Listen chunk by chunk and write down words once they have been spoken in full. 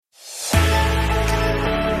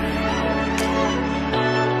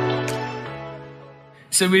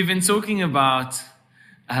So we've been talking about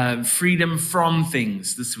freedom from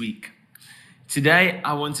things this week. Today,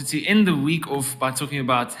 I wanted to end the week off by talking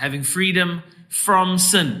about having freedom from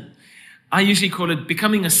sin. I usually call it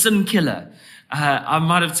becoming a sin killer. I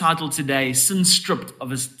might have titled today, Sin Stripped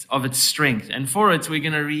of its Strength. And for it, we're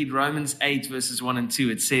going to read Romans 8, verses 1 and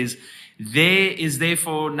 2. It says, "There is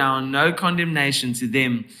therefore now no condemnation to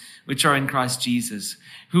them which are in Christ Jesus,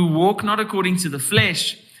 who walk not according to the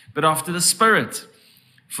flesh, but after the Spirit.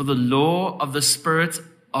 For the law of the Spirit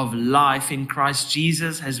of life in Christ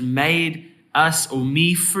Jesus has made us or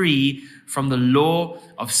me free from the law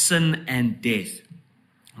of sin and death."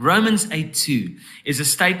 Romans 8:2 is a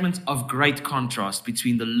statement of great contrast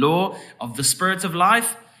between the law of the Spirit of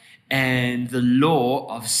life and the law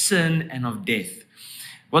of sin and of death.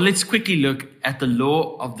 Well, let's quickly look at the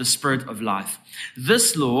law of the Spirit of life.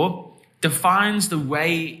 This law defines the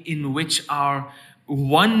way in which our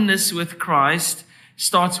oneness with Christ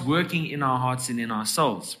starts working in our hearts and in our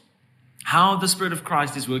souls. How the Spirit of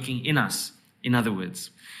Christ is working in us, in other words.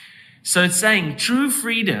 So it's saying true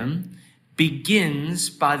freedom begins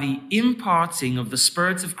by the imparting of the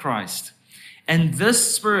Spirit of Christ. And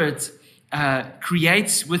this Spirit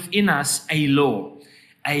creates within us a law,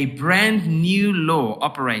 a brand new law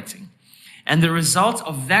operating. And the result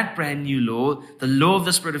of that brand new law, the law of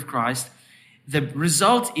the Spirit of Christ, the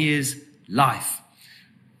result is life.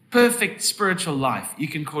 Perfect spiritual life. You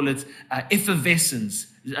can call it effervescence,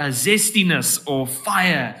 zestiness, or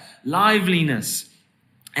fire, liveliness.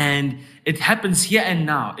 And it happens here and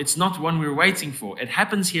now. It's not one we're waiting for. It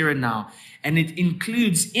happens here and now. And it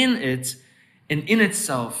includes in it and in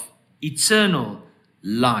itself eternal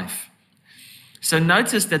life. So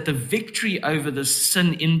notice that the victory over this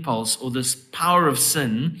sin impulse or this power of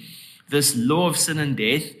sin, this law of sin and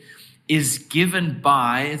death, is given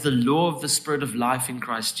by the law of the Spirit of life in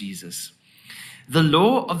Christ Jesus. The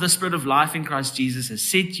law of the Spirit of life in Christ Jesus has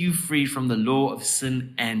set you free from the law of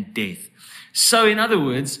sin and death. So in other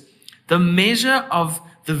words, the measure of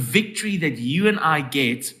the victory that you and I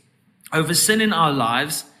get over sin in our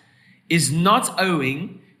lives is not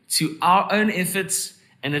owing to our own efforts,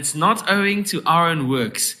 and it's not owing to our own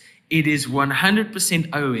works. It is 100%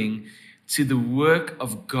 owing to the work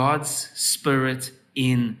of God's Spirit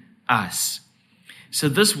in us. So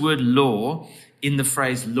this word law in the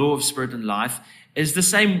phrase law of spirit and life is the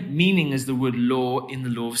same meaning as the word law in the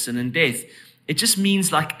law of sin and death. It just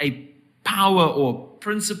means like a power or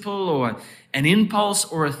principle or an impulse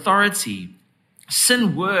or authority.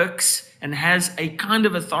 Sin works and has a kind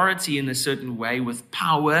of authority in a certain way with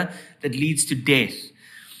power that leads to death.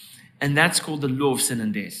 And that's called the law of sin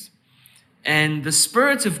and death. And the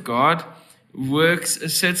Spirit of God works a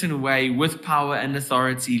certain way with power and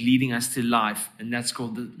authority leading us to life. And that's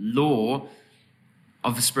called the law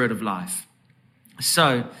of the Spirit of life.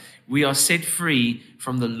 So we are set free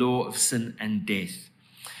from the law of sin and death.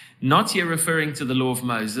 Not here referring to the law of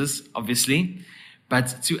Moses, obviously,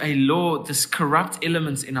 but to a law, this corrupt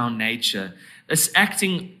elements in our nature. It's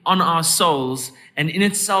acting on our souls and in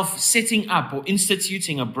itself setting up or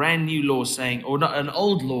instituting a brand new law saying, or not an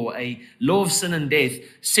old law, a law of sin and death,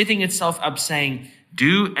 setting itself up saying,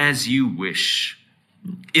 do as you wish.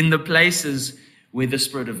 In the places where the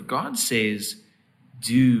Spirit of God says,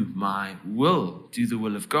 do my will, do the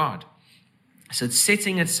will of God. So it's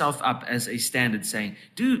setting itself up as a standard saying,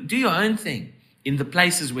 do your own thing. In the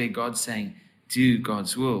places where God's saying, do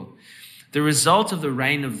God's will. The result of the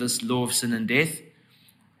reign of this law of sin and death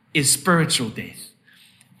is spiritual death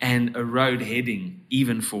and a road heading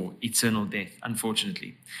even for eternal death,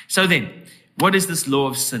 unfortunately. So then, what is this law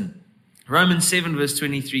of sin? Romans 7 verse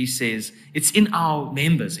 23 says, it's in our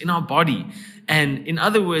members, in our body. And in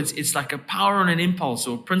other words, it's like a power and an impulse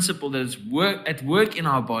or principle that is at work in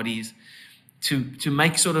our bodies to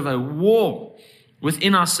make sort of a war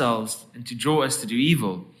within ourselves and to draw us to do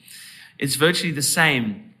evil. It's virtually the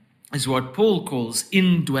same is what Paul calls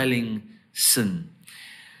indwelling sin.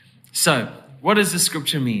 So, what does the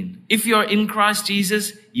scripture mean? If you are in Christ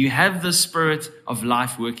Jesus, you have the Spirit of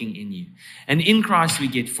life working in you. And in Christ we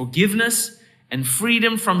get forgiveness and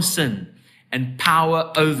freedom from sin and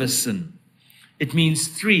power over sin. It means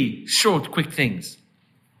three short, quick things.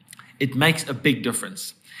 It makes a big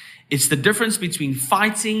difference. It's the difference between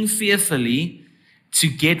fighting fearfully to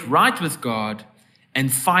get right with God and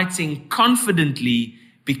fighting confidently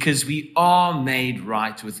because we are made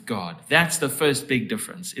right with God. That's the first big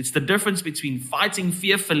difference. It's the difference between fighting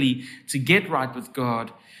fearfully to get right with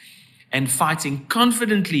God and fighting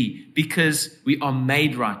confidently because we are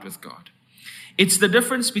made right with God. It's the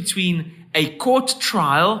difference between a court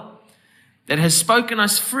trial that has spoken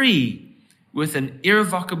us free with an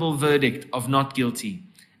irrevocable verdict of not guilty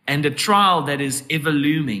and a trial that is ever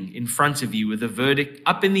looming in front of you with a verdict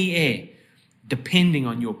up in the air, depending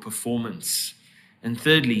on your performance. And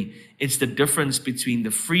thirdly, it's the difference between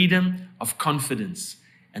the freedom of confidence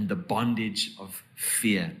and the bondage of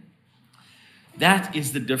fear. That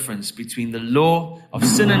is the difference between the law of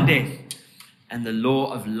sin and death and the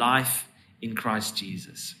law of life in Christ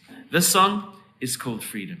Jesus. This song is called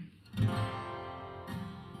Freedom.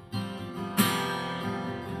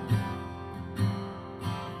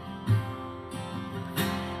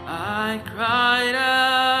 I cried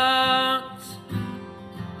out,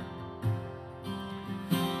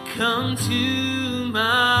 come to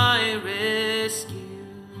my rescue.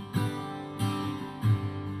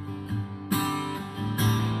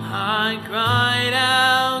 I cried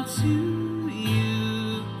out to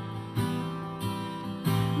you,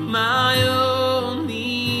 my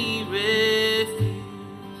only refuge.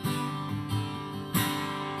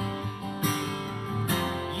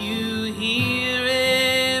 You hear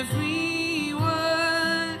every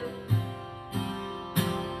word,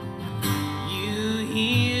 you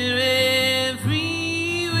hear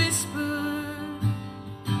every whisper.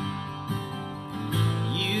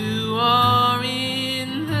 You are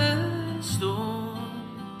in the storm,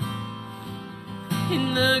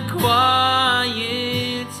 in the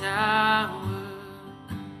quiet hour.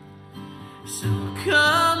 So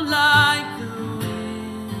come like the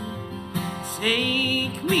wind,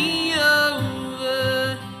 take me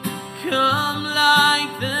over. Come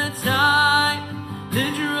like the tide, the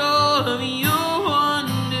draw of your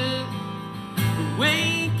wonder.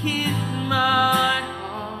 Awaken my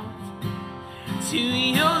heart to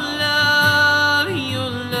your love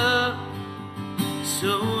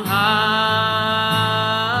so high.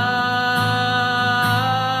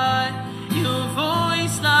 Your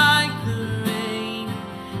voice like the rain,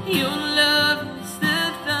 your love is the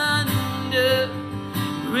thunder.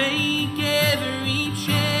 Break every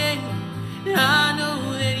chain, I know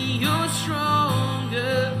that you're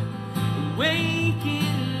stronger.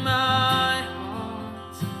 Awaken my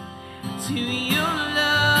heart to your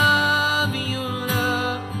love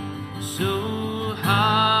so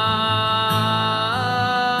high.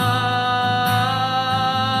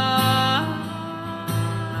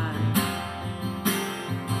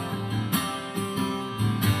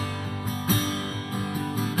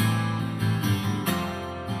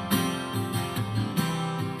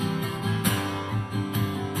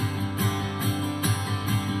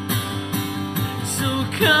 So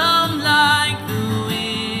come like the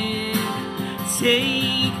wind,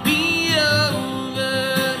 take me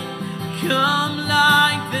over. Come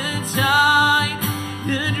like the tide,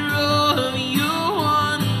 the draw of your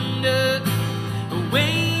wonder.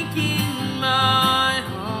 Awaken my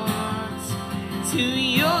heart to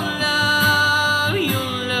your love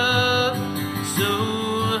so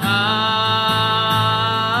high.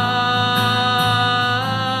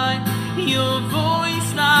 Your voice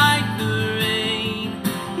like the rain,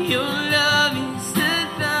 your love is the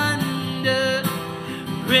thunder.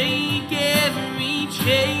 Break every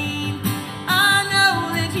chain, I know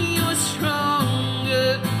that you're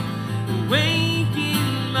stronger. Awaken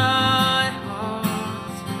my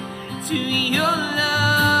heart to your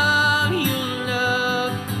love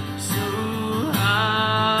so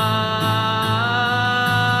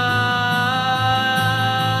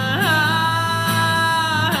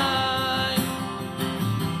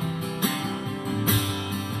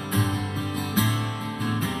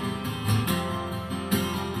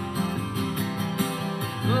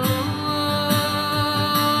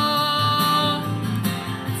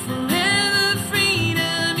forever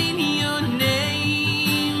freedom in your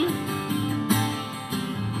name.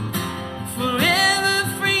 Forever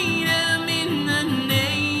freedom in the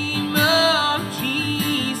name of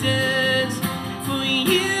Jesus. For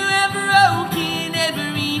you have broken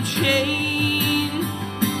every chain.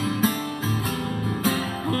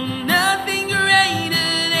 Oh, nothing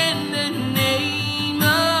greater than the name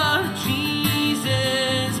of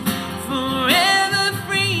Jesus. Forever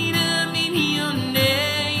freedom in your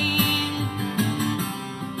name.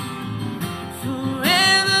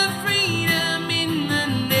 Forever freedom in the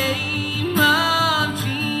name of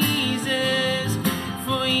Jesus.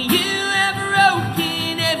 For you have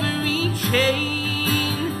broken every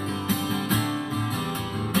chain.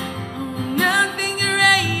 Oh, nothing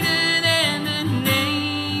greater than the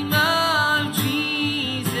name of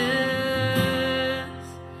Jesus.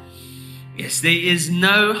 Yes, there is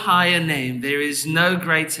no higher name, there is no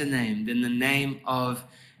greater name than the name of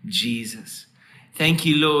Jesus. Thank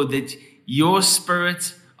you, Lord, that your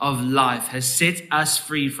Spirit of life has set us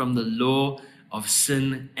free from the law of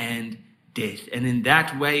sin and death. And in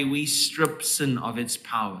that way, we strip sin of its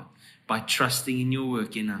power by trusting in your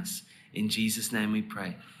work in us. In Jesus' name we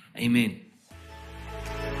pray. Amen.